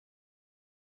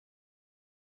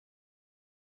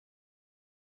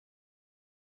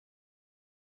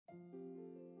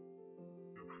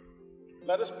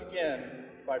Let us begin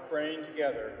by praying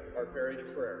together our parish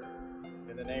prayer.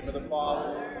 In the name of the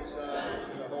Father, the Son,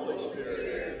 and the Holy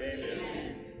Spirit.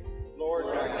 Amen. Lord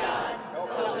God, help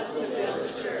us to build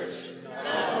a church,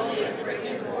 not only of brick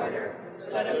and mortar,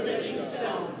 but of living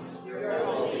stones, your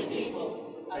holy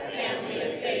people, a family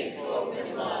of faith, hope,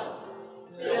 and love.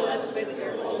 Fill us with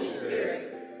your Holy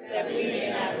Spirit, that we may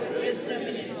have the wisdom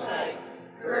and insight,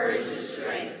 courage and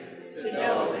strength, to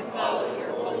know and follow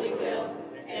your holy will,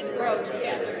 and grow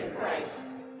together in Christ.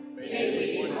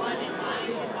 May we be one in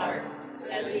mind and heart,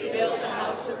 as we build the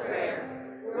house of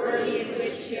prayer, worthy in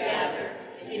which to gather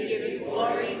and give you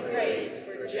glory and praise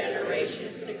for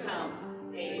generations to come.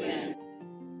 Amen.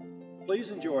 Please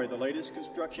enjoy the latest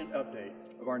construction update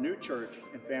of our new church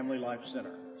and family life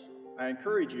center. I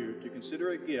encourage you to consider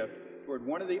a gift toward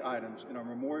one of the items in our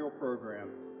memorial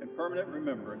program in permanent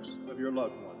remembrance of your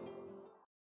loved one.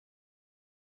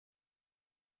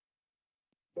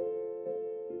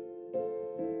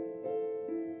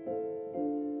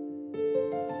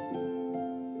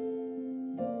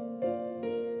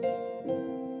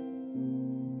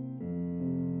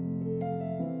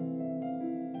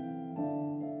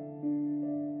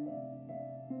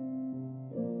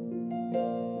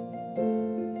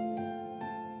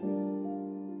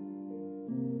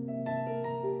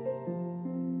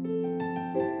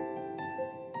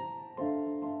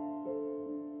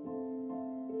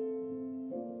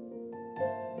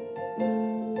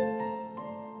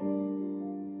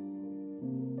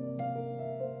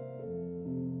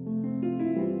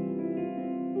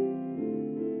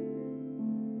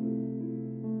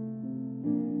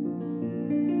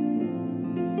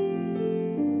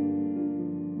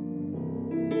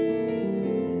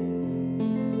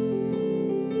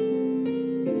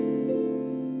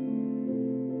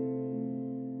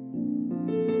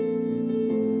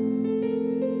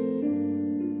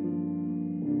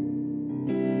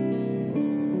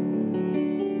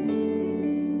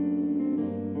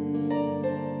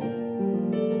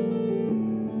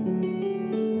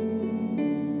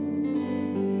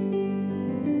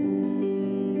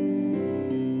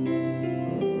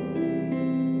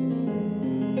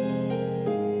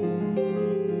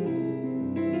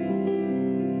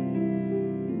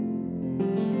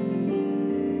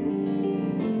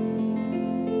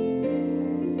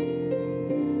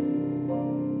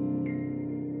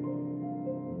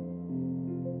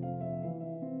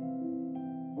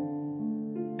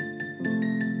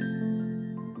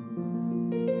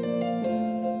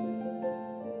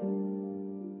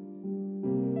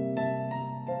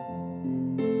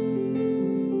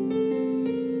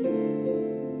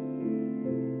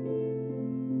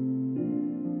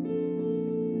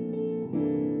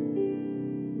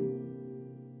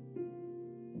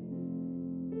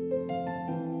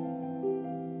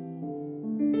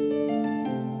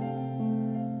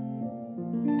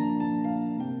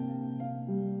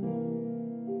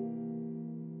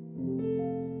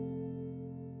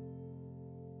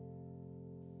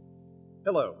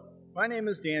 Hello, my name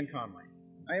is Dan Conley.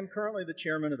 I am currently the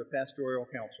chairman of the Pastoral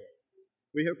Council.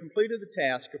 We have completed the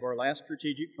task of our last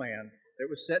strategic plan that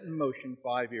was set in motion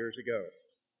 5 years ago.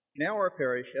 Now our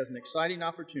parish has an exciting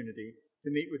opportunity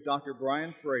to meet with Dr.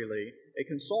 Brian Fraley, a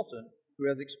consultant who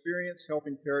has experience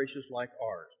helping parishes like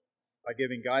ours, by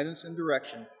giving guidance and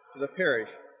direction to the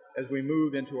parish as we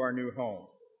move into our new home.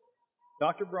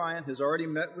 Dr. Brian has already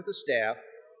met with the staff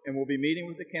and will be meeting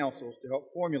with the councils to help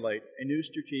formulate a new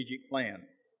strategic plan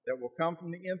that will come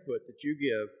from the input that you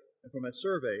give and from a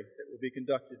survey that will be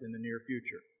conducted in the near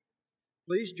future.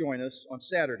 Please join us on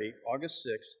Saturday, August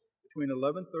 6th, between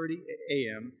 11:30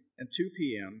 a.m. and 2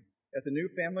 p.m. at the new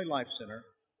Family Life Center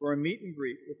for a meet and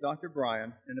greet with Dr.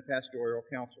 Brian and the Pastoral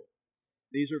Council.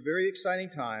 These are very exciting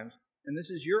times, and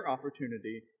this is your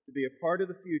opportunity to be a part of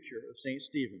the future of St.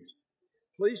 Stephen's.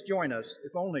 Please join us,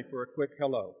 if only for a quick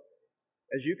hello.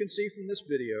 As you can see from this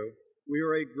video, we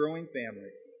are a growing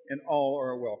family, and all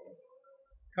are welcome.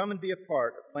 Come and be a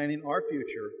part of planning our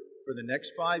future for the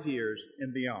next 5 years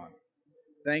and beyond.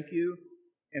 Thank you,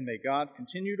 and may God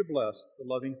continue to bless the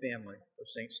loving family of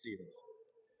St. Stephen's.